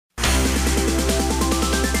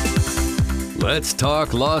Let's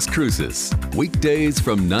talk Las Cruces. Weekdays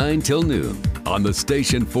from 9 till noon on the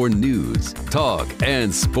station for news, talk,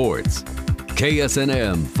 and sports.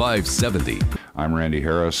 KSNM 570. I'm Randy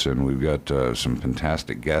Harris, and we've got some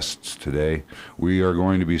fantastic guests today. We are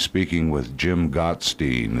going to be speaking with Jim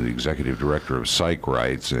Gottstein, the executive director of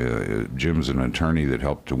PsychRights. Jim's an attorney that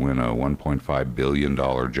helped to win a $1.5 billion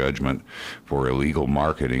judgment for illegal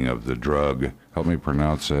marketing of the drug. Help me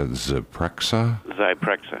pronounce it, Zyprexa?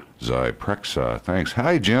 Zyprexa. Zyprexa. Thanks.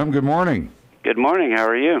 Hi, Jim. Good morning. Good morning. How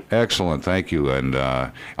are you? Excellent. Thank you. And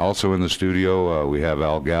also in the studio, we have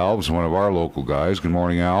Al Galves, one of our local guys. Good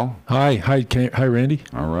morning, Al. Hi. Hi, Randy.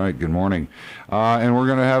 All right. Good morning. And we're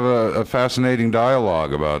going to have a fascinating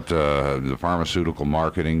dialogue about the pharmaceutical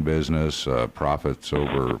marketing business, profits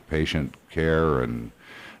over patient care, and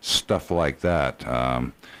stuff like that.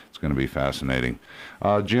 It's going to be fascinating.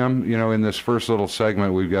 Jim, you know, in this first little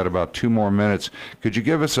segment, we've got about 2 more minutes. Could you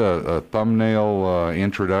give us a thumbnail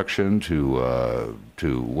introduction to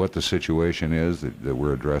what the situation is that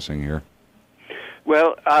we're addressing here?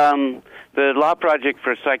 Well, the Law Project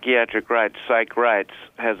for Psychiatric Rights, PsychRights,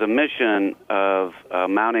 has a mission of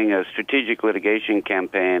mounting a strategic litigation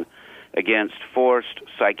campaign against forced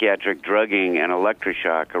psychiatric drugging and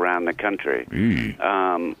electroshock around the country.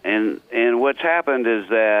 And what's happened is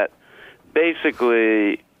that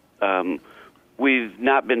basically, we've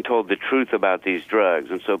not been told the truth about these drugs,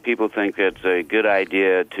 and so people think it's a good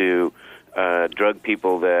idea to drug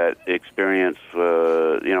people that experience,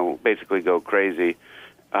 basically go crazy.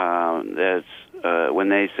 That's when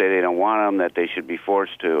they say they don't want them, that they should be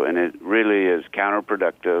forced to, and it really is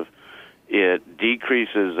counterproductive. It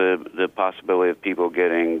decreases the possibility of people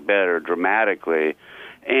getting better dramatically,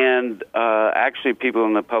 and actually people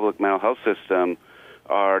in the public mental health system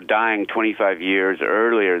are dying 25 years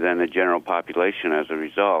earlier than the general population as a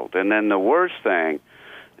result. And then the worst thing,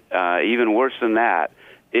 even worse than that,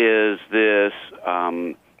 is this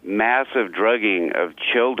massive drugging of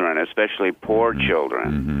children, especially poor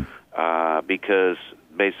children, because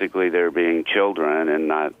basically they're being children and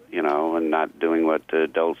not doing what the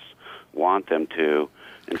adults want them to.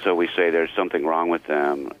 And so we say there's something wrong with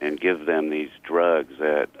them and give them these drugs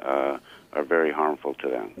that are very harmful to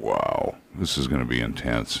them. Wow, this is going to be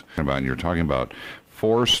intense. And you're talking about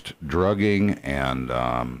forced drugging and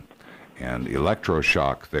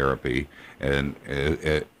electroshock therapy, and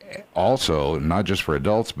also not just for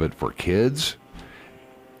adults but for kids.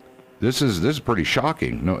 This is pretty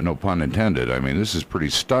shocking. No pun intended. I mean, this is pretty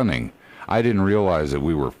stunning. I didn't realize that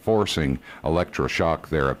we were forcing electroshock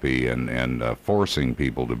therapy and forcing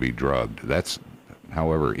people to be drugged. That's,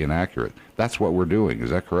 however, inaccurate. That's what we're doing.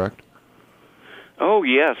 Is that correct? Oh,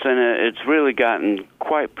 yes, and it's really gotten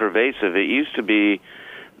quite pervasive. It used to be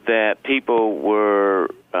that people were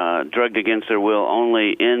drugged against their will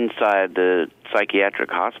only inside the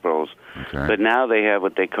psychiatric hospitals, but now they have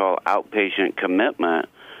what they call outpatient commitment,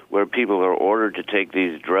 where people are ordered to take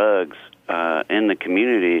these drugs in the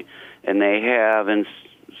community, and they have, in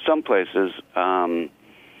some places,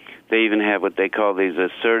 they even have what they call these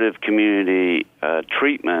assertive community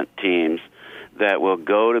treatment teams that will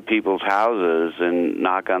go to people's houses and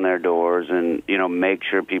knock on their doors and, make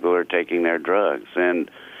sure people are taking their drugs. And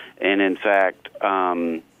in fact,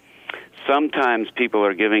 sometimes people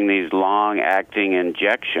are giving these long-acting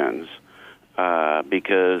injections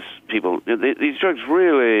because these drugs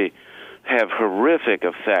really have horrific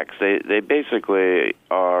effects. They basically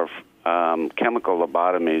are chemical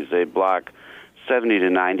lobotomies. They block 70 to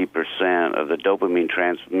 90% of the dopamine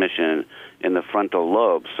transmission in the frontal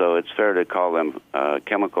lobe, so it's fair to call them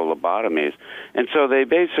chemical lobotomies. And so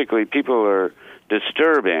people are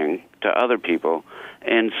disturbing to other people,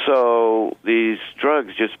 and so these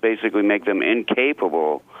drugs just basically make them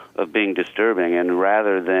incapable of being disturbing, and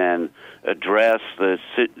rather than address the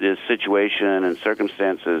situation and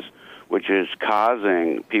circumstances which is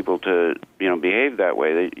causing people to behave that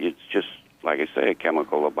way, it's just, like I say, a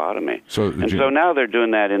chemical lobotomy. So now they're doing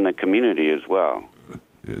that in the community as well.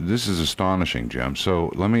 This is astonishing, Jim.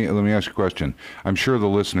 So let me ask you a question. I'm sure the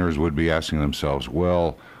listeners would be asking themselves,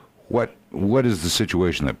 well, what is the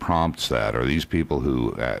situation that prompts that? Are these people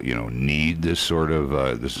who need this sort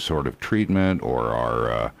of treatment, or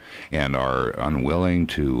are unwilling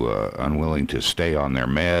to stay on their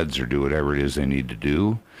meds or do whatever it is they need to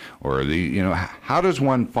do? Or how does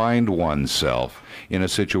one find oneself in a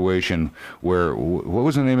situation where, what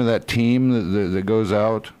was the name of that team that goes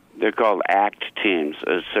out? They're called ACT teams,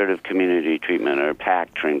 Assertive Community Treatment, or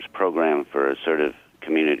PACT teams, Program for Assertive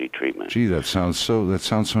Community Treatment. Gee, that sounds so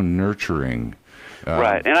nurturing.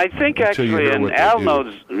 Right, and I think actually, and Al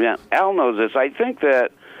knows this. I think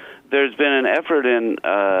that there's been an effort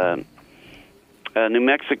New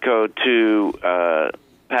Mexico to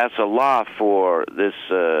pass a law for this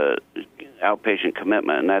outpatient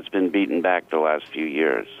commitment, and that's been beaten back the last few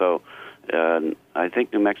years. So I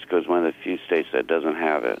think New Mexico is one of the few states that doesn't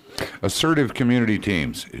have it. Assertive community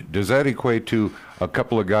teams, does that equate to a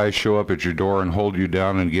couple of guys show up at your door and hold you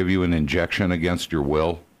down and give you an injection against your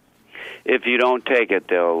will? If you don't take it,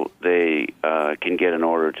 they can get an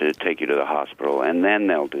order to take you to the hospital, and then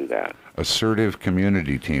they'll do that. Assertive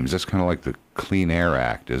community teams, that's kind of like the Clean Air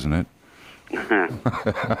Act, isn't it?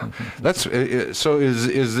 That's so.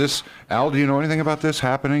 Is this, Al? Do you know anything about this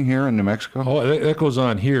happening here in New Mexico? Oh, that goes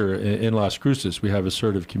on here in Las Cruces. We have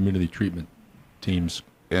assertive community treatment teams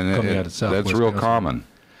coming out of Southwest. That's real common.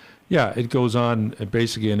 Yeah, it goes on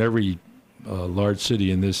basically in every large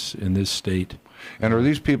city in this state. And are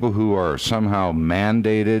these people who are somehow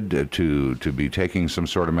mandated to be taking some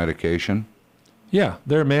sort of medication? Yeah,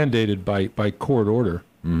 they're mandated by court order.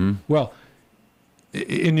 Mm-hmm. Well,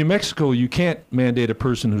 in New Mexico, you can't mandate a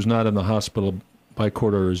person who's not in the hospital by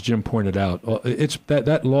court order, as Jim pointed out. It's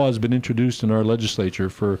that law has been introduced in our legislature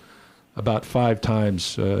for about 5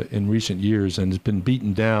 times in recent years, and has been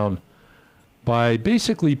beaten down by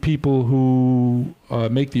basically people who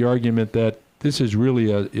make the argument that this is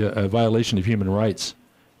really a violation of human rights,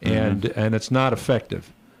 and it's not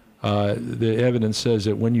effective. The evidence says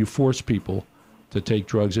that when you force people to take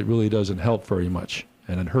drugs, it really doesn't help very much,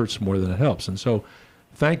 and it hurts more than it helps. And so,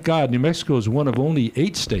 thank God, New Mexico is one of only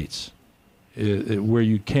 8 states where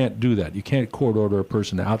you can't do that. You can't court order a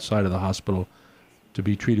person outside of the hospital to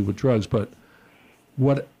be treated with drugs. But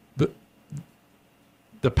what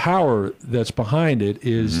the power that's behind it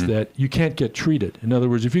is that you can't get treated. In other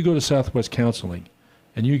words, if you go to Southwest Counseling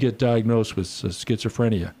and you get diagnosed with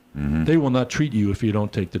schizophrenia, they will not treat you if you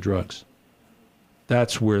don't take the drugs.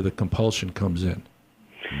 That's where the compulsion comes in.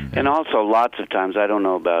 And also, lots of times, I don't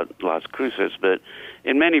know about Las Cruces, but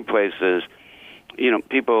in many places,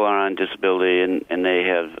 people are on disability and they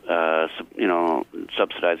have,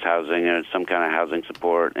 subsidized housing or some kind of housing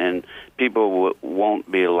support, and people won't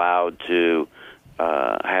be allowed to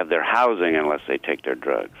have their housing unless they take their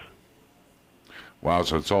drugs. Wow,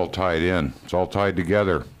 so it's all tied in. It's all tied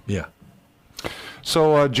together. Yeah.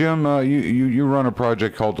 So, Jim, you run a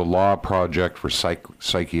project called the Law Project for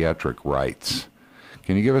Psychiatric Rights.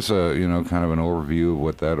 Can you give us a, kind of an overview of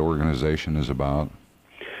what that organization is about?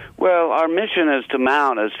 Well, our mission is to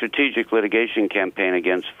mount a strategic litigation campaign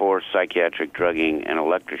against forced psychiatric drugging and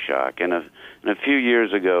electroshock. And a few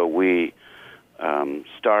years ago, we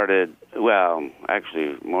started, well,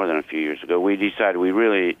 actually more than a few years ago, we decided we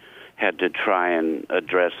really had to try and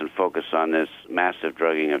address and focus on this massive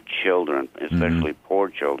drugging of children, especially poor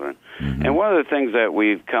children. And one of the things that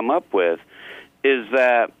we've come up with is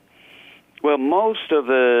that, well, most of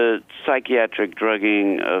the psychiatric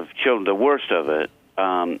drugging of children, the worst of it,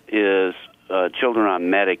 is children on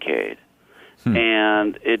Medicaid.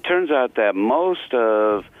 And it turns out that most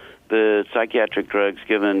of the psychiatric drugs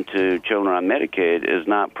given to children on Medicaid is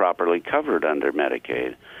not properly covered under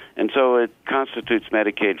Medicaid. And so it constitutes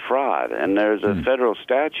Medicaid fraud. And there's a federal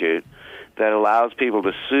statute that allows people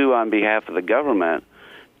to sue on behalf of the government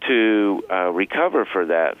to recover for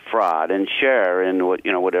that fraud and share in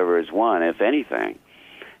whatever is won, if anything.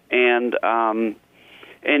 And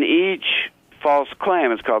each false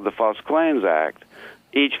claim, it's called the False Claims Act,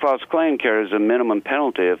 each false claim carries a minimum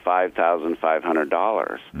penalty of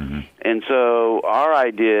 $5,500. And so our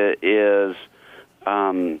idea is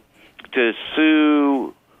to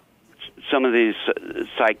sue some of these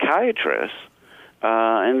psychiatrists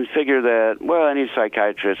and figure that, well, any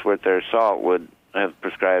psychiatrist worth their salt would have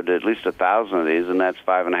prescribed at least 1,000 of these, and that's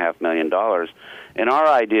 $5.5 million. And our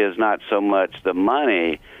idea is not so much the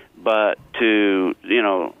money, but to,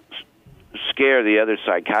 scare the other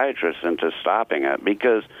psychiatrists into stopping it,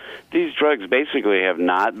 because these drugs basically have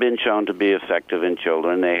not been shown to be effective in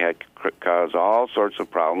children. They cause all sorts of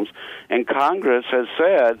problems, and Congress has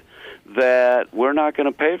said that we're not going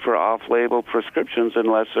to pay for off-label prescriptions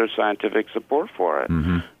unless there's scientific support for it.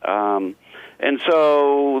 And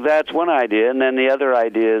so that's one idea, and then the other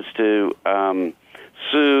idea is to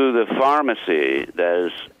sue the pharmacy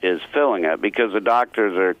that is filling it, because the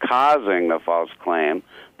doctors are causing the false claim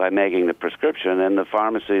by making the prescription, and the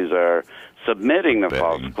pharmacies are submitting the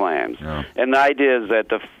false claims. And the idea is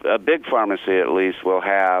that a big pharmacy, at least, will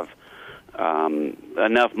have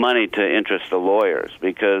enough money to interest the lawyers,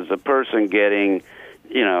 because the person getting,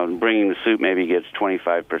 bringing the suit maybe gets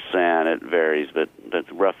 25%. It varies, but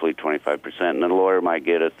that's roughly 25%, and the lawyer might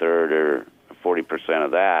get a third or 40%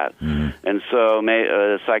 of that. And so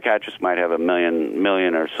a psychiatrist might have $1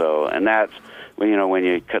 million or so, and that's when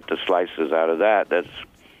you cut the slices out of that, that's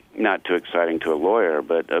not too exciting to a lawyer,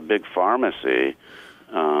 but a big pharmacy.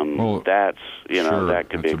 That's sure, that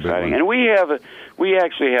could be that's a big exciting. one. And we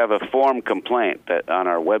actually have a form complaint that on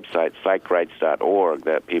our website PsychRights.org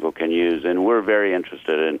that people can use, and we're very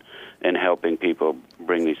interested in helping people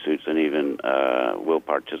bring these suits, and even will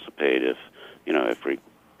participate if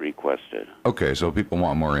requested. Okay, so people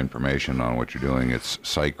want more information on what you're doing. It's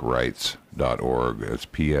PsychRights.org. It's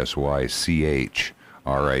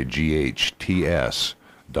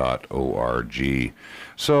PsychRights.org.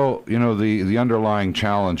 So, the underlying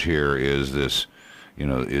challenge here is this,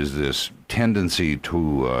 tendency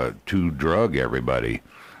to drug everybody.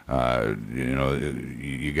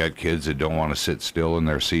 You got kids that don't want to sit still in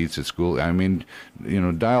their seats at school. I mean,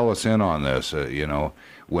 dial us in on this.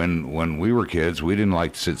 When we were kids, we didn't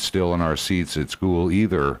like to sit still in our seats at school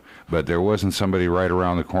either, but there wasn't somebody right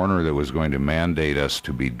around the corner that was going to mandate us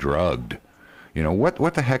to be drugged.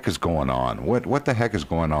 What the heck is going on? What the heck is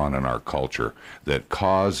going on in our culture that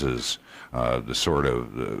causes the sort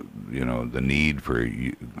of the need for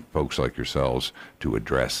folks like yourselves to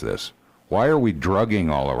address this? Why are we drugging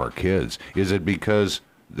all of our kids? Is it because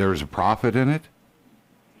there's a profit in it?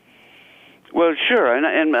 Well, sure,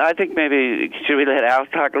 and I think maybe should we let Al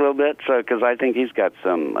talk a little bit, because I think he's got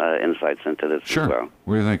some insights into this Sure. as well.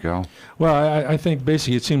 What do you think, Al? Well, I think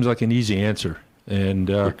basically it seems like an easy answer. And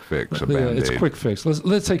quick fix, a Band-Aid. It's a quick fix.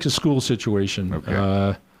 Let's take a school situation.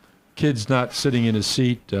 Okay. Kids not sitting in his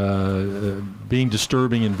seat, being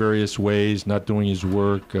disturbing in various ways, not doing his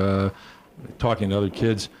work, talking to other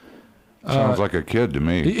kids. Sounds like a kid to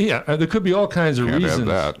me. Yeah, there could be all kinds of Can't have reasons.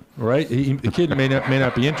 that. Right? The kid may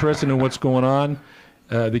not be interested in what's going on.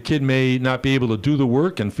 The kid may not be able to do the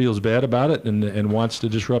work and feels bad about it and wants to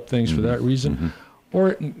disrupt things for that reason. Mm-hmm.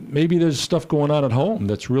 Or maybe there's stuff going on at home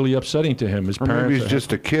that's really upsetting to him. His Or parents maybe he's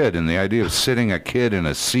just a kid, and the idea of sitting a kid in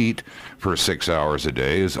a seat for 6 hours a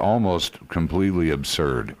day is almost completely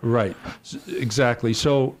absurd. Right, exactly.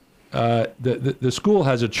 So the school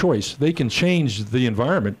has a choice. They can change the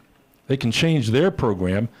environment. They can change their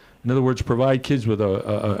program. In other words, provide kids with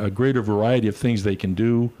a greater variety of things they can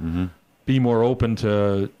do, be more open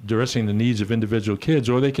to addressing the needs of individual kids,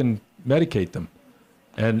 or they can medicate them.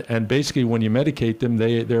 And basically, when you medicate them,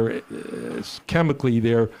 they're chemically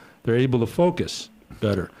they're able to focus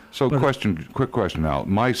better. So, quick question, Al.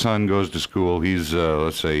 My son goes to school. He's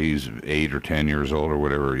let's say he's 8 or 10 years old or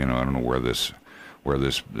whatever. I don't know where this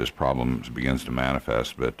problem begins to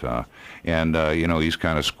manifest, but he's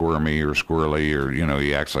kind of squirmy or squirrely, or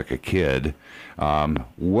he acts like a kid.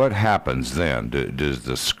 What happens then? Does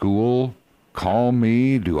the school call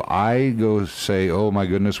me? Do I go say, "Oh my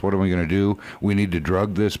goodness, what are we going to do? We need to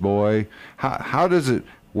drug this boy"? How does it?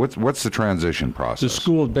 What's the transition process? The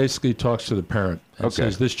school basically talks to the parent and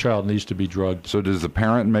says this child needs to be drugged. So does the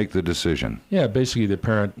parent make the decision? Yeah, basically the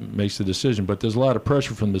parent makes the decision, but there's a lot of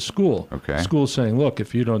pressure from the school. Okay. The school's saying, look,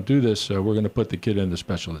 if you don't do this, we're going to put the kid into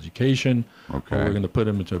special education, Okay. or we're going to put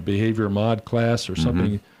him into a behavior mod class or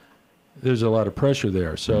something. There's a lot of pressure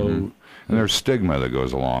there. So. And there's stigma that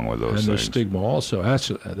goes along with those and things. there's stigma also.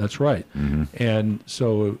 That's right. And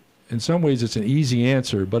so in some ways it's an easy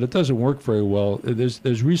answer, but it doesn't work very well.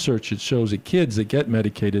 There's research that shows that kids that get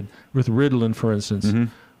medicated with Ritalin, for instance,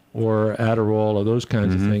 or Adderall or those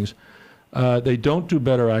kinds of things, they don't do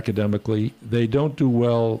better academically. They don't do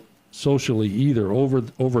well socially either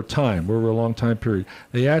over time, over a long time period.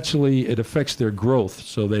 It affects their growth,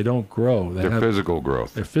 so they don't grow. Their physical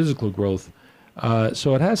growth. Their physical growth.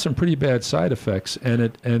 So it has some pretty bad side effects,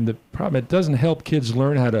 and the problem, it doesn't help kids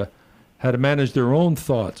learn how to manage their own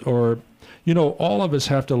thoughts, or all of us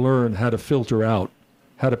have to learn how to filter out,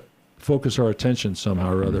 how to focus our attention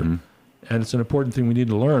somehow or other, and it's an important thing we need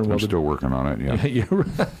to learn. I'm still working on it. Yeah,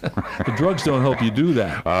 the drugs don't help you do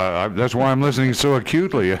that. That's why I'm listening so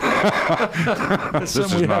acutely. This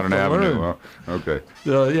is not an avenue. Well, okay.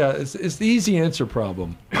 It's the easy answer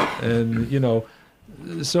problem, and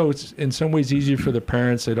so it's in some ways easier for the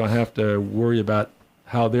parents. They don't have to worry about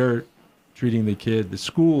how they're treating the kid. The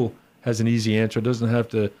school has an easy answer. It doesn't have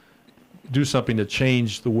to do something to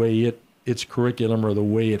change the way its curriculum or the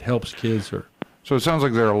way it helps kids. So it sounds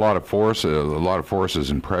like there are a lot of forces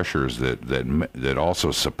and pressures that also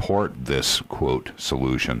support this quote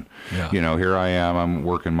solution. Yeah. Here I am. I'm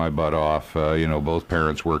working my butt off. Both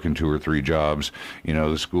parents working 2 or 3 jobs.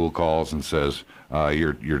 The school calls and says,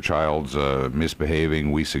 your child's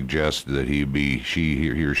misbehaving. We suggest that he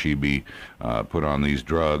or she be put on these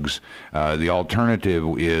drugs. The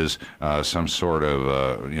alternative is some sort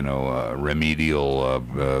of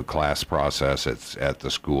remedial class process at the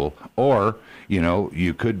school, or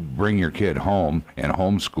you could bring your kid home and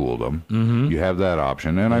homeschool them. You have that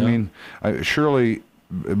option, and I mean, surely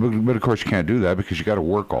But of course you can't do that because you got to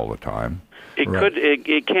work all the time.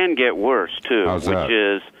 It can get worse too. How's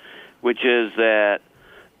that? Which is that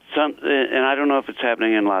and I don't know if it's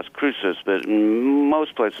happening in Las Cruces, but in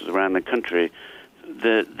most places around the country,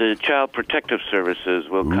 the Child Protective Services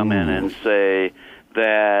will come in and say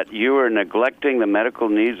that you are neglecting the medical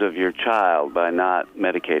needs of your child by not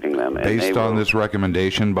medicating them. Based on this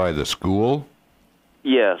recommendation by the school?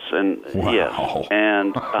 Yes, and wow. yes,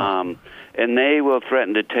 and they will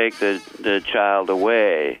threaten to take the child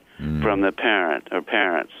away from the parent or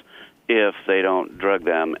parents if they don't drug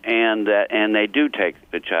them, and they do take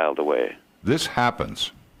the child away. This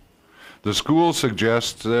happens. The school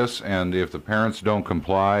suggests this, and if the parents don't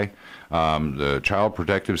comply, the Child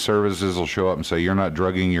Protective Services will show up and say, you're not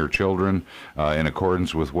drugging your children in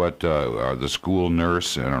accordance with what the school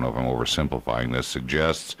nurse, I don't know if I'm oversimplifying this,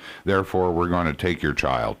 suggests. Therefore, we're going to take your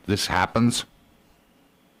child. This happens?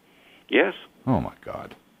 Yes. Oh, my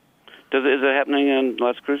God. Is it happening in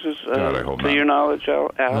Las Cruces? God, I hope to not. your knowledge,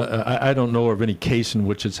 Al? I don't know of any case in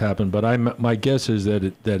which it's happened, but my guess is that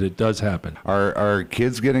it does happen. Are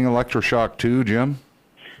kids getting electroshock too, Jim?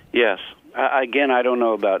 Yes. Again, I don't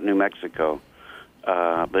know about New Mexico,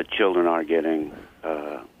 but children are getting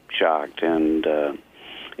shocked, and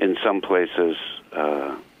in some places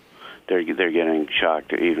they're getting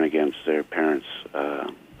shocked even against their parents'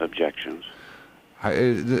 objections.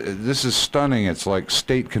 This is stunning. It's like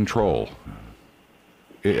state control.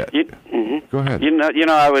 Go ahead. You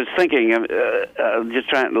know, I was thinking,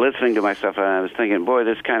 just listening to myself, and I was thinking, boy,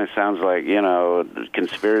 this kind of sounds like,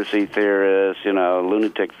 conspiracy theorists,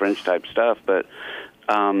 lunatic fringe type stuff, but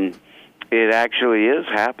it actually is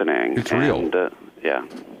happening. It's real. Yeah.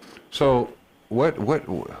 So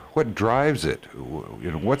what drives it?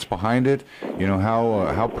 What's behind it?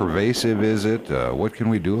 How pervasive is it? What can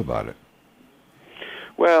we do about it?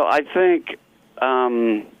 Well, I think,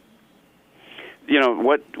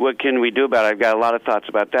 what can we do about it? I've got a lot of thoughts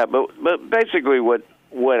about that. But basically what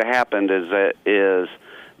happened is that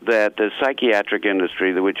the psychiatric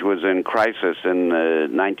industry, which was in crisis in the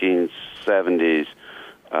 1970s,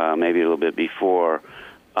 maybe a little bit before,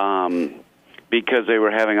 because they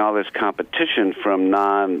were having all this competition from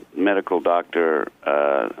non-medical doctor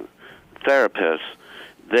therapists,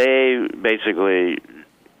 they basically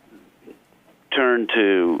turned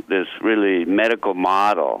to this really medical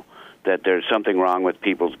model that there's something wrong with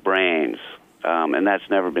people's brains, and that's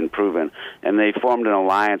never been proven. And they formed an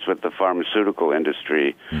alliance with the pharmaceutical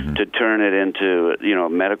industry to turn it into, a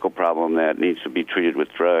medical problem that needs to be treated with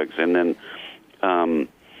drugs. And then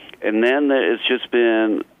it's just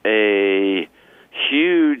been a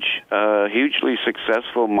hugely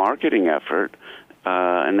successful marketing effort.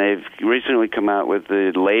 And they've recently come out with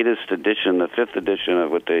the latest edition, the 5th edition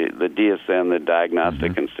of what the DSM, the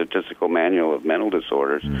Diagnostic and Statistical Manual of Mental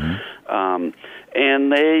Disorders. And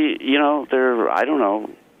they, they're, I don't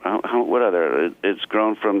know, it's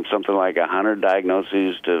grown from something like 100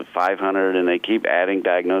 diagnoses to 500, and they keep adding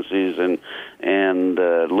diagnoses and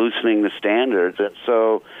loosening the standards. And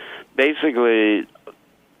so basically,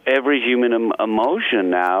 every human emotion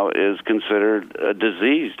now is considered a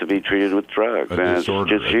disease to be treated with drugs, and it's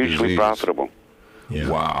just hugely profitable. Yeah.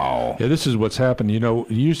 Wow. Yeah, this is what's happened. It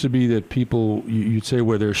used to be that people, you'd say,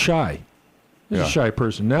 well, they're shy. They're a shy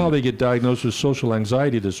person. Now they get diagnosed with social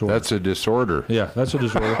anxiety disorder. That's a disorder. Yeah, that's a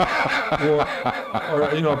disorder. or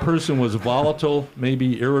a person was volatile,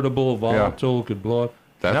 maybe irritable, could blow up.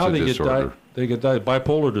 That's now a they disorder. They get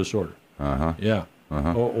bipolar disorder. Yeah.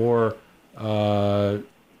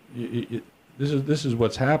 This is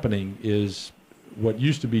what's happening is what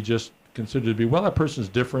used to be just considered to be, well, that person's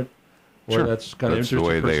different, or that's kind of interesting the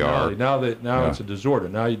way personality. they are. Now it's a disorder.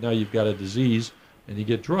 Now you've got a disease, and you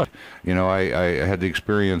get drugged. I had the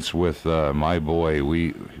experience with my boy.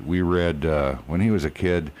 We read when he was a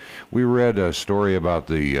kid. We read a story about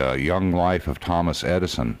the young life of Thomas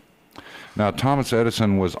Edison. Now, Thomas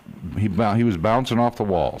Edison was bouncing off the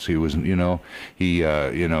walls. He was, he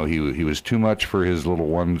was too much for his little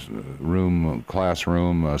one-room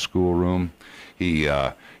classroom, schoolroom. He,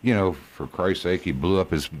 for Christ's sake, he blew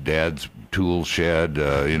up his dad's tool shed,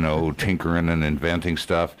 tinkering and inventing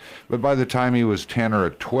stuff. But by the time he was 10 or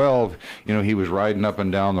 12, he was riding up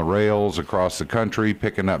and down the rails across the country,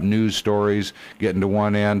 picking up news stories, getting to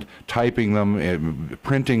one end, typing them,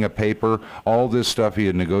 printing a paper. All this stuff he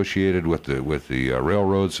had negotiated with the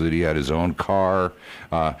railroad so that he had his own car.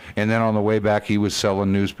 And then on the way back, he was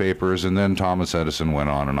selling newspapers. And then Thomas Edison went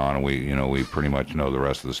on, and we pretty much know the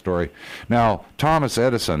rest of the story. Now, Thomas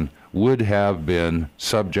Edison would have been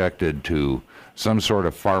subjected to some sort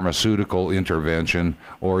of pharmaceutical intervention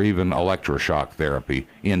or even electroshock therapy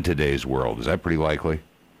in today's world. Is that pretty likely?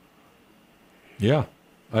 Yeah,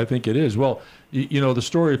 I think it is. Well, you know, the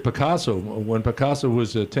story of Picasso, when Picasso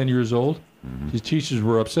was 10 years old, his teachers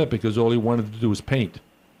were upset because all he wanted to do was paint.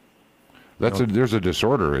 There's a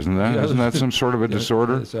disorder, isn't that? Yeah, Isn't that some sort of a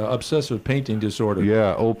disorder? It's obsessive painting disorder.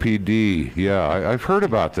 Yeah, OPD. Yeah, I've heard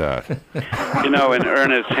about that. You know, and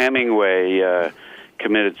Ernest Hemingway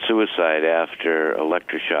committed suicide after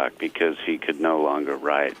electroshock because he could no longer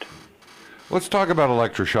write. Let's talk about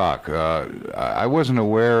electroshock. I wasn't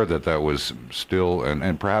aware that was still,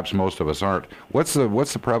 and perhaps most of us aren't. What's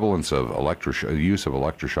the prevalence of use of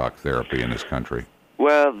electroshock therapy in this country?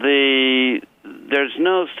 Well, there's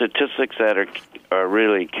no statistics that are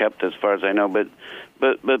really kept as far as I know, but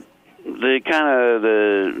the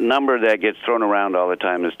number that gets thrown around all the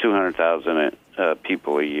time is 200,000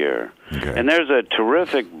 people a year. Okay. And there's a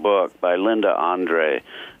terrific book by Linda Andre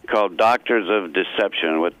called Doctors of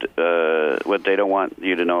Deception, what they don't want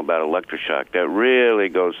you to know about electroshock, that really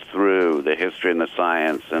goes through the history and the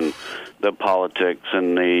science and the politics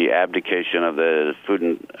and the abdication of the Food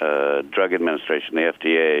and Drug Administration, the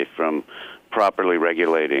FDA, from properly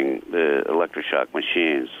regulating the electroshock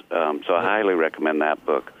machines. So I highly recommend that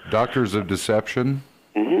book. Doctors of Deception?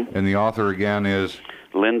 Mm-hmm. And the author again is?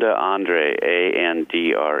 Linda Andre,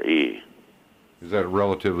 Andre. Is that a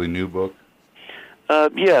relatively new book?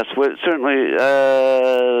 Yes, certainly.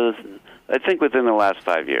 I think within the last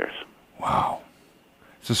 5 years. Wow,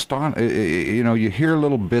 it's astonishing. You know, you hear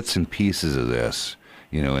little bits and pieces of this,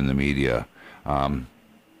 you know, in the media.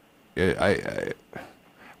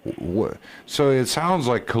 So it sounds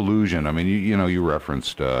like collusion. I mean, you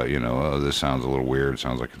referenced, this sounds a little weird. It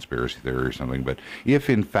sounds like conspiracy theory or something. But if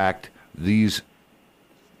in fact these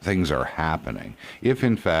things are happening, if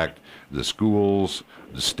in fact the schools,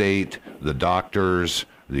 the state, the doctors,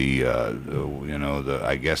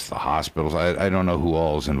 I guess the hospitals, I don't know who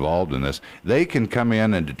all is involved in this, they can come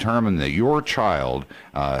in and determine that your child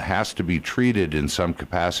has to be treated in some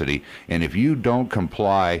capacity, and if you don't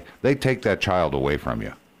comply, they take that child away from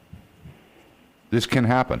you. This can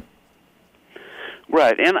happen.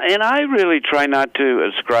 Right, and I really try not to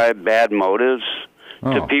ascribe bad motives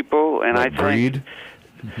to people, and I think greed.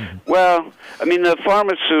 Well, I mean, the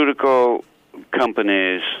pharmaceutical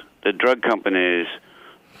companies, the drug companies,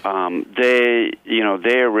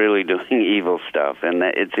 they're really doing evil stuff, and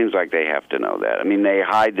it seems like they have to know that. I mean, they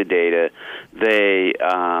hide the data. They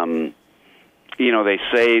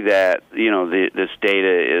say that this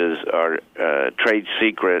data is our trade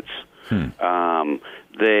secrets. The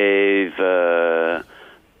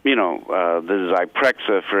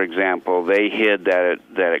Zyprexa, for example, they hid that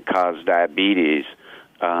it caused diabetes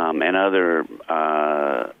and other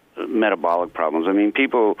metabolic problems. I mean,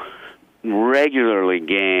 people regularly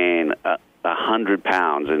gain 100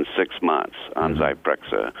 pounds in 6 months on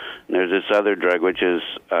Zyprexa. And there's this other drug which is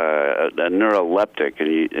a neuroleptic,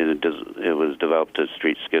 and it was developed to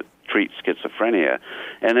treat schizophrenia,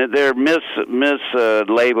 and they're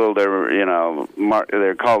mislabeled.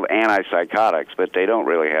 They're called antipsychotics, but they don't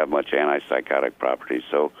really have much antipsychotic properties.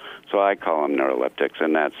 So I call them neuroleptics,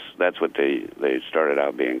 and that's what they started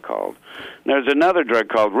out being called. And there's another drug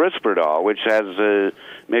called Risperdal, which has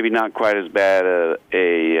maybe not quite as bad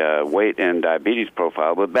a weight and diabetes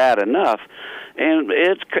profile, but bad enough. And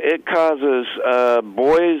it causes young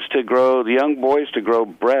boys to grow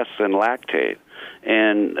breasts and lactate,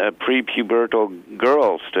 and prepubertal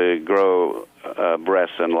girls to grow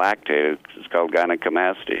breasts and lactate. It's called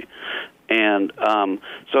gynecomastia. And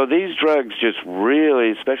so these drugs just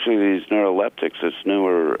really, especially these neuroleptics, this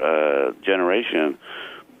newer generation,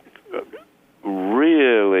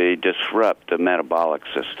 really disrupt the metabolic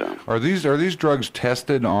system. Are these drugs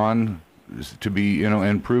tested on to be,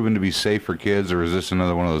 and proven to be safe for kids, or is this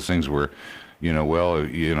another one of those things where,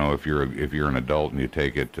 if you're an adult and you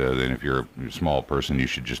take it, then if you're a small person, you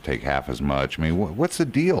should just take half as much? I mean, what's the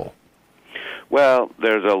deal? Well,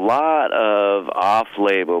 there's a lot of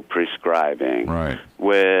off-label prescribing, right,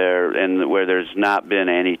 where there's not been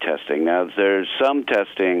any testing. Now, there's some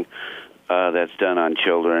testing that's done on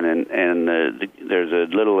children, and there's a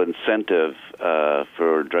little incentive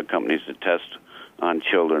for drug companies to test on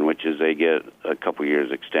children, which is they get a couple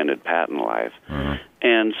years extended patent life.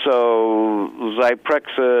 And so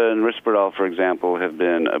Zyprexa and Risperdal, for example, have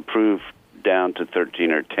been approved down to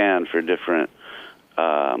 13 or 10 for different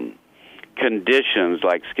conditions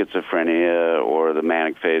like schizophrenia or the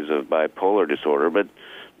manic phase of bipolar disorder. But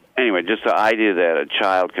anyway, just the idea that a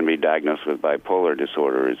child can be diagnosed with bipolar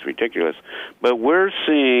disorder is ridiculous. But we're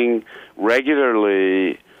seeing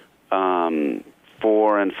regularly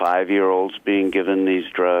 4- and 5-year-olds being given these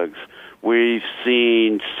drugs. We've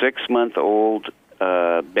seen 6-month-old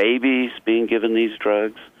babies being given these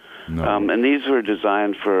drugs. No. And these were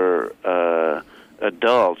designed for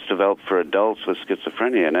adults, developed for adults with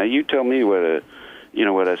schizophrenia. Now, you tell me what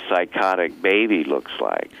a psychotic baby looks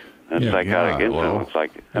like. Psychotic infant looks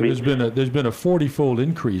like. I mean, there's been a 40-fold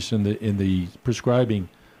increase in the prescribing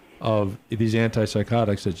of these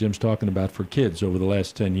antipsychotics that Jim's talking about for kids over the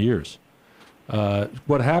last 10 years.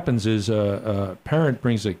 What happens is a parent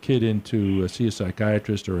brings a kid in to see a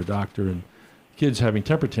psychiatrist or a doctor, and the kid's having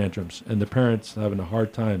temper tantrums, and the parent's having a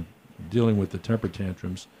hard time dealing with the temper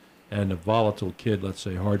tantrums, and a volatile kid, let's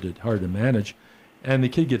say, hard to manage, and the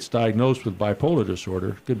kid gets diagnosed with bipolar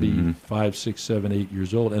disorder, could be 5, 6, 7, 8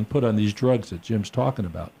 years old, and put on these drugs that Jim's talking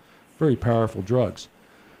about, very powerful drugs.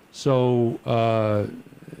 So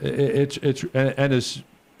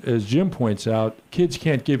as Jim points out, kids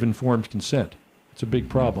can't give informed consent. It's a big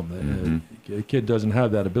problem. A kid doesn't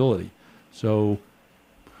have that ability. So,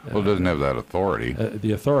 it doesn't have that authority.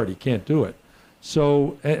 The authority can't do it.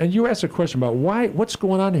 So, and you asked a question about what's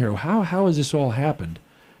going on here? How has this all happened?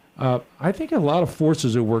 I think a lot of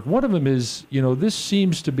forces at work. One of them is, this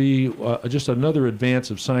seems to be just another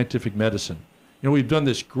advance of scientific medicine. We've done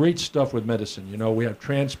this great stuff with medicine. We have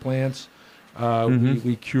transplants.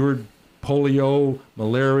 We cured polio,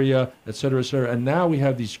 malaria, et cetera, and now we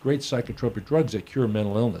have these great psychotropic drugs that cure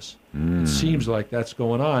mental illness. It seems like that's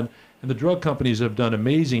going on, and the drug companies have done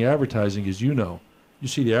amazing advertising, as you know. You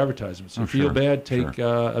see the advertisements. You feel bad, take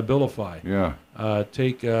Abilify. Yeah.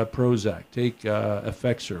 Take Prozac, take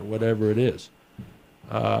Effexor, whatever it is.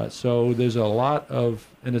 So there's a lot of,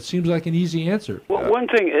 and it seems like an easy answer. Well, one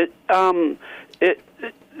thing,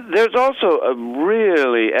 there's also a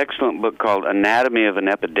really excellent book called Anatomy of an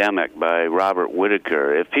Epidemic by Robert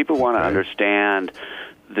Whitaker. If people want to understand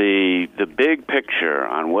the big picture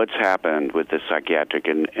on what's happened with the psychiatric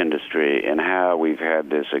industry and how we've had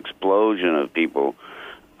this explosion of people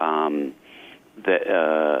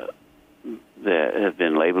that have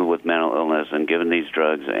been labeled with mental illness and given these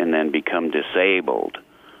drugs and then become disabled,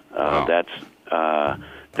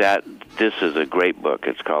 this is a great book.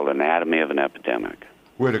 It's called Anatomy of an Epidemic.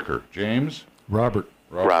 Whitaker. James? Robert,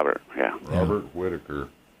 yeah. Robert Whitaker.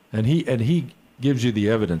 And he gives you the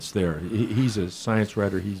evidence there. He's a science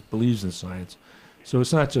writer. He believes in science. So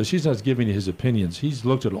it's not just, he's not giving you his opinions. He's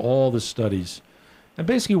looked at all the studies. And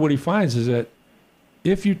basically what he finds is that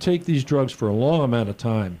if you take these drugs for a long amount of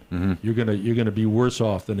time, you're gonna be worse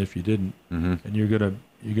off than if you didn't. And you're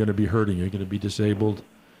gonna be hurting. You're gonna be disabled.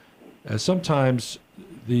 Sometimes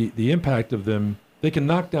the impact of them, they can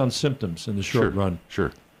knock down symptoms in the short run.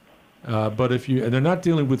 Sure. But and they're not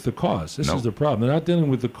dealing with the cause. This is the problem. They're not dealing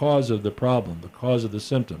with the cause of the problem, the cause of the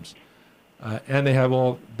symptoms. And they have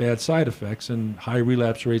all bad side effects and high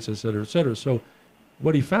relapse rates, et cetera, et cetera. So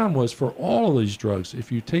what he found was for all of these drugs,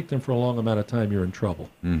 if you take them for a long amount of time, you're in trouble.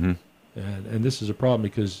 And this is a problem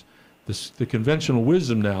because the conventional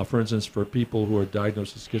wisdom now, for instance, for people who are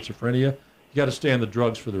diagnosed with schizophrenia, you got to stay on the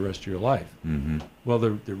drugs for the rest of your life. Well,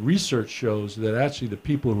 the research shows that actually the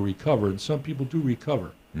people who recover, and some people do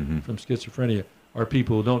recover from schizophrenia, are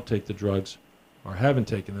people who don't take the drugs or haven't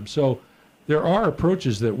taken them. So there are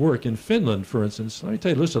approaches that work. In Finland, for instance, let me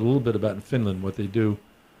tell you a little bit about in Finland what they do.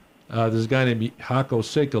 There's a guy named Hako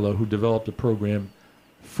Sekala who developed a program.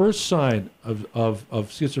 First sign of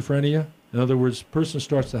schizophrenia, in other words, person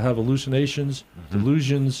starts to have hallucinations,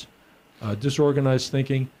 delusions, disorganized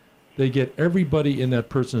thinking. They get everybody in that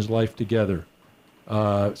person's life together.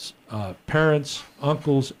 Parents,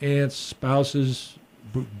 uncles, aunts, spouses,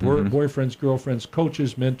 boyfriends, girlfriends,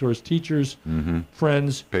 coaches, mentors, teachers,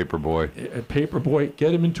 friends. Paperboy.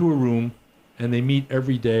 Get them into a room, and they meet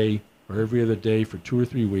every day or every other day for 2 or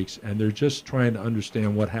 3 weeks, and they're just trying to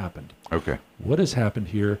understand what happened. Okay. What has happened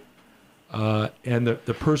here? And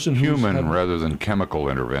the person who's human rather than chemical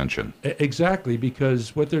intervention. Exactly,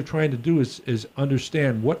 because what they're trying to do is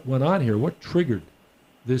understand what went on here, what triggered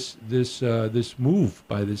this move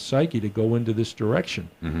by this psyche to go into this direction.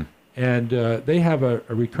 And they have a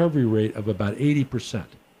recovery rate of about 80%.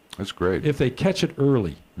 That's great. If they catch it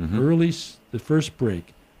early, the first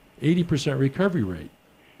break, 80% recovery rate,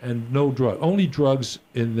 and no drug. Only drugs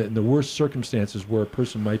in the worst circumstances where a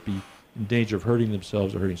person might be in danger of hurting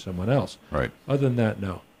themselves or hurting someone else. Right. Other than that,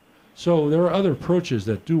 no. So there are other approaches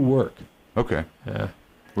that do work. Okay. What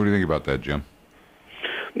do you think about that, Jim?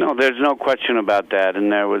 No, there's no question about that.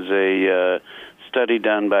 And there was a study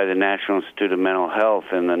done by the National Institute of Mental Health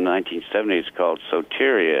in the 1970s called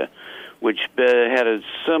Soteria, which had a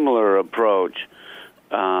similar approach.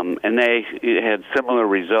 and they had similar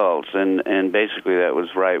results. And basically, that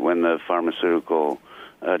was right when the pharmaceutical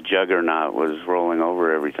juggernaut was rolling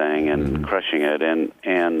over everything and crushing it. And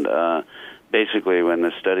basically, when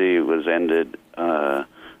the study was ended,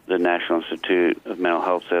 the National Institute of Mental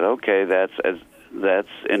Health said, "Okay, that's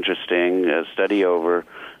interesting. Study over."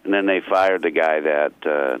 And then they fired the guy that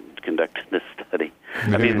conducted the study.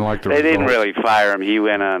 They didn't like the they didn't results. really fire him. He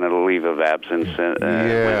went on a leave of absence,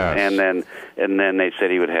 Yes. and then they said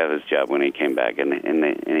he would have his job when he came back, and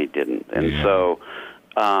he didn't. And so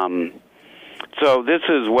this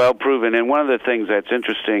is well proven. And one of the things that's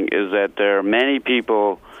interesting is that there are many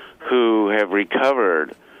people who have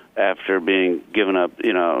recovered after being given up,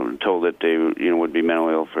 told that they would be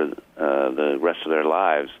mentally ill for the rest of their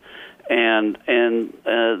lives. And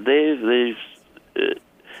they've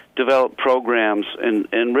developed programs,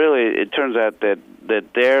 and really it turns out that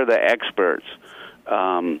they're the experts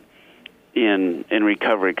in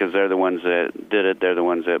recovery, because they're the ones that did it, they're the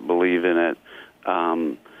ones that believe in it,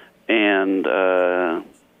 and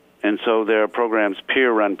so there are programs,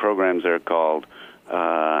 peer-run programs they're called,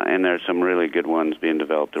 and there's some really good ones being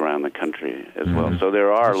developed around the country as well. So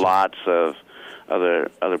there are lots of other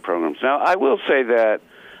programs. Now, I will say that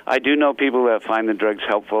I do know people that find the drugs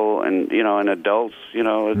helpful, and and adults,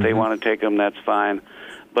 if they want to take them, that's fine.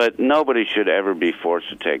 But nobody should ever be forced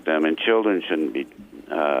to take them, and children shouldn't be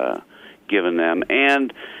given them.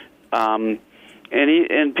 And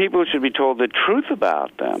people should be told the truth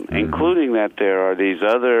about them, including that there are these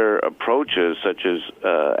other approaches, such as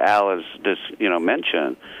Al has just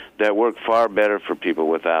mentioned, that work far better for people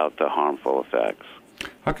without the harmful effects.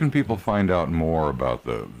 How can people find out more about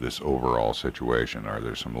this overall situation? Are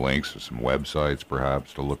there some links or some websites,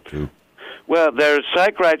 perhaps, to look to? Well, there's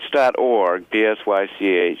PsychRights.org,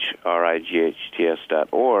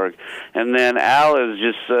 PsychRights.org, and then Al is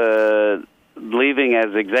just leaving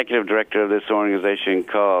as executive director of this organization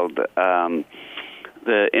called the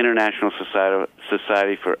International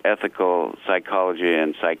Society for Ethical Psychology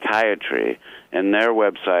and Psychiatry, and their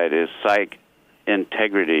website is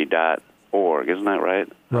psychintegrity.org. Isn't that right?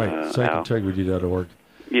 Right, psychintegrity.org.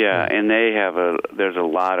 Yeah, and they have there's a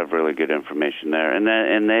lot of really good information there, and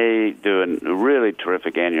they do a really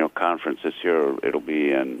terrific annual conference this year. It'll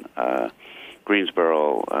be in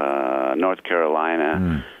Greensboro, North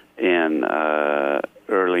Carolina, in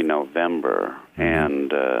early November,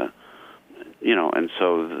 and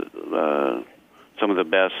so some of the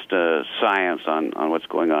best science on what's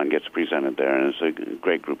going on gets presented there, and it's a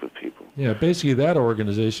great group of people. Yeah, basically that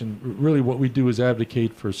organization, really what we do is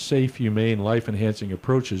advocate for safe, humane, life-enhancing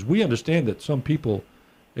approaches. We understand that some people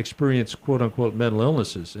experience quote-unquote mental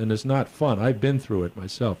illnesses, and it's not fun. I've been through it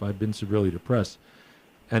myself. I've been severely depressed.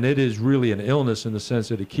 And it is really an illness in the sense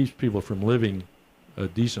that it keeps people from living a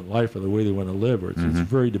decent life or the way they want to live, or it's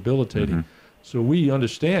very debilitating. So we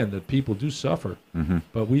understand that people do suffer,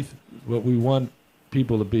 but what we want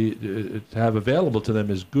people to have available to them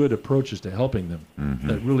is good approaches to helping them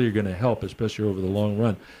that really are going to help, especially over the long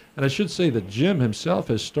run. And I should say that Jim himself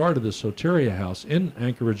has started the Soteria House in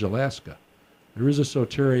Anchorage, Alaska. There is a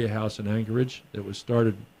Soteria House in Anchorage that was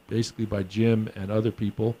started basically by Jim and other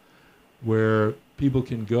people, where people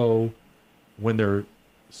can go when they're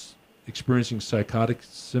experiencing psychotic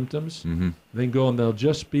symptoms. They can go and they'll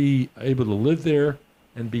just be able to live there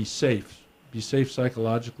and be safe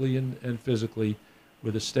psychologically and physically,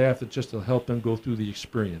 with a staff that just will help them go through the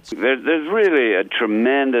experience. There's really a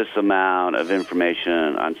tremendous amount of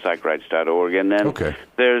information on PsychRights.org, and then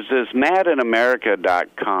there's this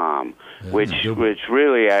madinamerica.com, which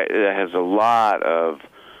really has a lot of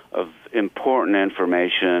important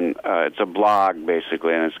information. It's a blog,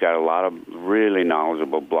 basically, and it's got a lot of really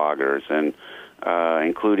knowledgeable bloggers, and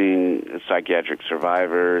including psychiatric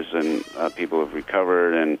survivors and people who have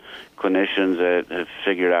recovered, and clinicians that have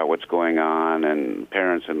figured out what's going on, and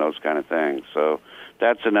parents and those kind of things. So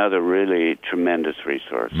that's another really tremendous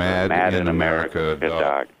resource.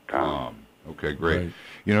 madinamerica.com. Okay, great.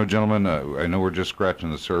 Right. Gentlemen, I know we're just scratching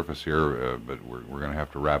the surface here, but we're going to have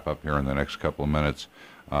to wrap up here in the next couple of minutes.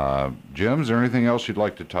 Jim, is there anything else you'd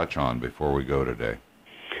like to touch on before we go today?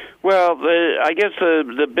 Well, I guess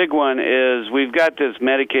the big one is we've got this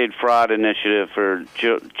Medicaid fraud initiative for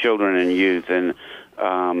children and youth, and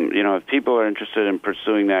if people are interested in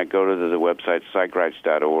pursuing that, go to the website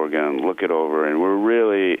psychrights.org and look it over. And we're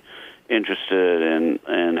really interested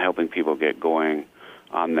in helping people get going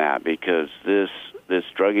on that, because this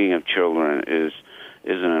drugging of children is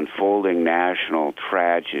an unfolding national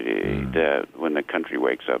tragedy that when the country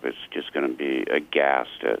wakes up, it's just going to be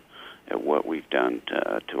aghast at what we've done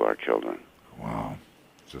to our children. Wow.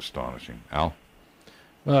 It's astonishing. Al?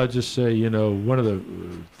 Well, I'd just say, one of the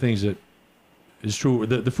things that is true,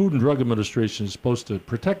 the Food and Drug Administration is supposed to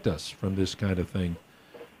protect us from this kind of thing.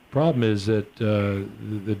 Problem is that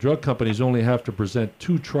the drug companies only have to present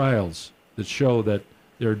 2 trials that show that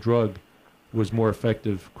their drug was more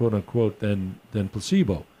effective, quote unquote, than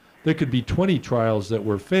placebo. There could be 20 trials that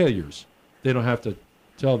were failures. They don't have to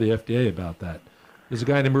tell the FDA about that. There's a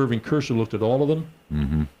guy named Irving Kirsch who looked at all of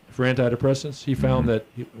them for antidepressants. He found that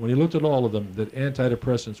when he looked at all of them, that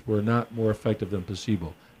antidepressants were not more effective than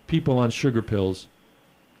placebo. People on sugar pills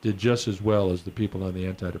did just as well as the people on the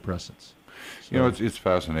antidepressants. So, it's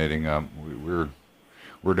fascinating.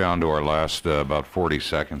 We're down to our last about 40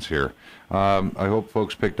 seconds here. I hope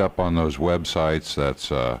folks picked up on those websites. That's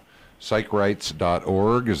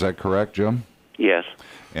PsychRights.org. Is that correct, Jim? Yes.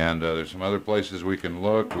 And there's some other places we can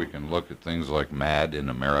look. We can look at things like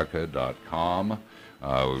madinamerica.com.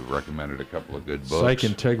 We've recommended a couple of good books.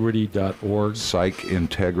 Psychintegrity.org.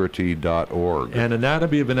 Psychintegrity.org. And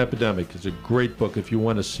Anatomy of an Epidemic is a great book if you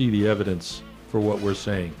want to see the evidence for what we're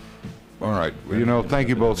saying. All right. Well, thank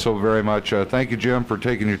you both so very much. Thank you, Jim, for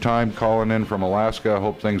taking your time, calling in from Alaska. I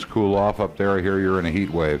hope things cool off up there. I hear you're in a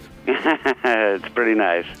heat wave. It's pretty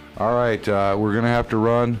nice. All right. We're going to have to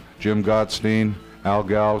run. Jim Gottstein, Al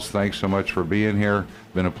Galves, thanks so much for being here.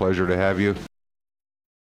 Been a pleasure to have you.